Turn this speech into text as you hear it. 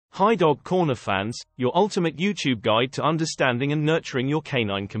Hi Dog Corner fans, your ultimate YouTube guide to understanding and nurturing your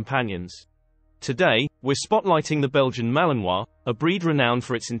canine companions. Today, we're spotlighting the Belgian Malinois, a breed renowned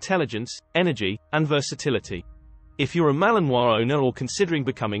for its intelligence, energy, and versatility. If you're a Malinois owner or considering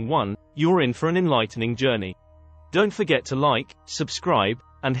becoming one, you're in for an enlightening journey. Don't forget to like, subscribe,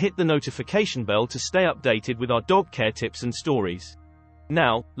 and hit the notification bell to stay updated with our dog care tips and stories.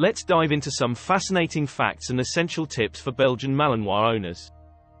 Now, let's dive into some fascinating facts and essential tips for Belgian Malinois owners.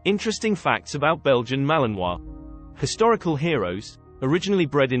 Interesting facts about Belgian Malinois. Historical heroes. Originally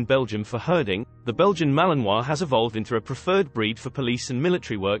bred in Belgium for herding, the Belgian Malinois has evolved into a preferred breed for police and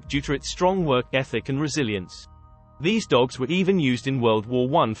military work due to its strong work ethic and resilience. These dogs were even used in World War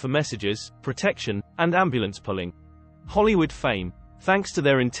I for messages, protection, and ambulance pulling. Hollywood fame. Thanks to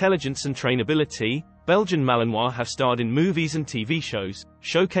their intelligence and trainability, Belgian Malinois have starred in movies and TV shows,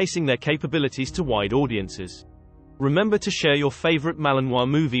 showcasing their capabilities to wide audiences. Remember to share your favorite Malinois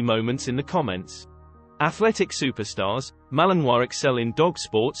movie moments in the comments. Athletic superstars. Malinois excel in dog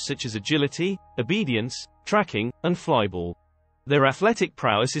sports such as agility, obedience, tracking, and flyball. Their athletic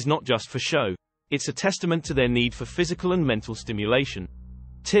prowess is not just for show. It's a testament to their need for physical and mental stimulation.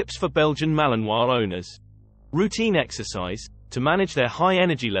 Tips for Belgian Malinois owners. Routine exercise. To manage their high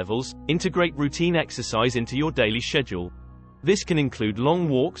energy levels, integrate routine exercise into your daily schedule. This can include long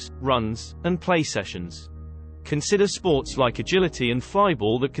walks, runs, and play sessions. Consider sports like agility and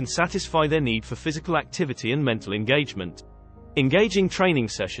flyball that can satisfy their need for physical activity and mental engagement. Engaging training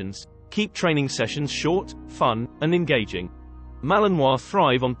sessions. Keep training sessions short, fun, and engaging. Malinois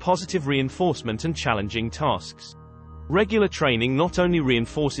thrive on positive reinforcement and challenging tasks. Regular training not only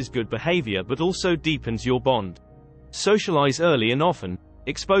reinforces good behavior but also deepens your bond. Socialize early and often.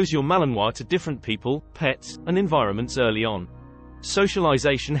 Expose your Malinois to different people, pets, and environments early on.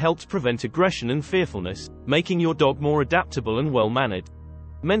 Socialization helps prevent aggression and fearfulness, making your dog more adaptable and well-mannered.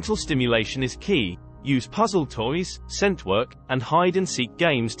 Mental stimulation is key. Use puzzle toys, scent work, and hide-and-seek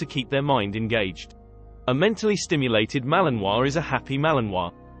games to keep their mind engaged. A mentally stimulated Malinois is a happy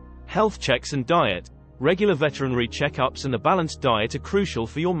Malinois. Health checks and diet. Regular veterinary checkups and a balanced diet are crucial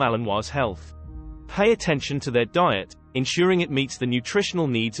for your Malinois' health. Pay attention to their diet, ensuring it meets the nutritional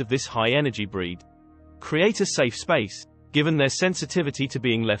needs of this high-energy breed. Create a safe space. Given their sensitivity to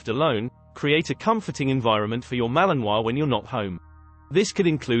being left alone, create a comforting environment for your Malinois when you're not home. This could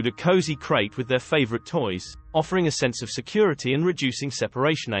include a cozy crate with their favorite toys, offering a sense of security and reducing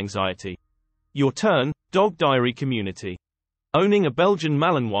separation anxiety. Your turn, Dog Diary community. Owning a Belgian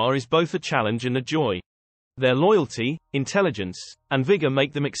Malinois is both a challenge and a joy. Their loyalty, intelligence, and vigor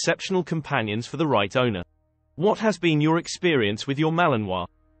make them exceptional companions for the right owner. What has been your experience with your Malinois?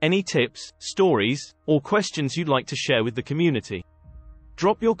 Any tips, stories, or questions you'd like to share with the community?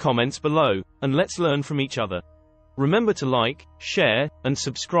 Drop your comments below, and let's learn from each other. Remember to like, share, and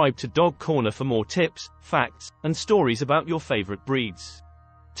subscribe to Dog Corner for more tips, facts, and stories about your favorite breeds.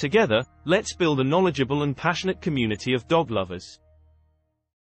 Together, let's build a knowledgeable and passionate community of dog lovers.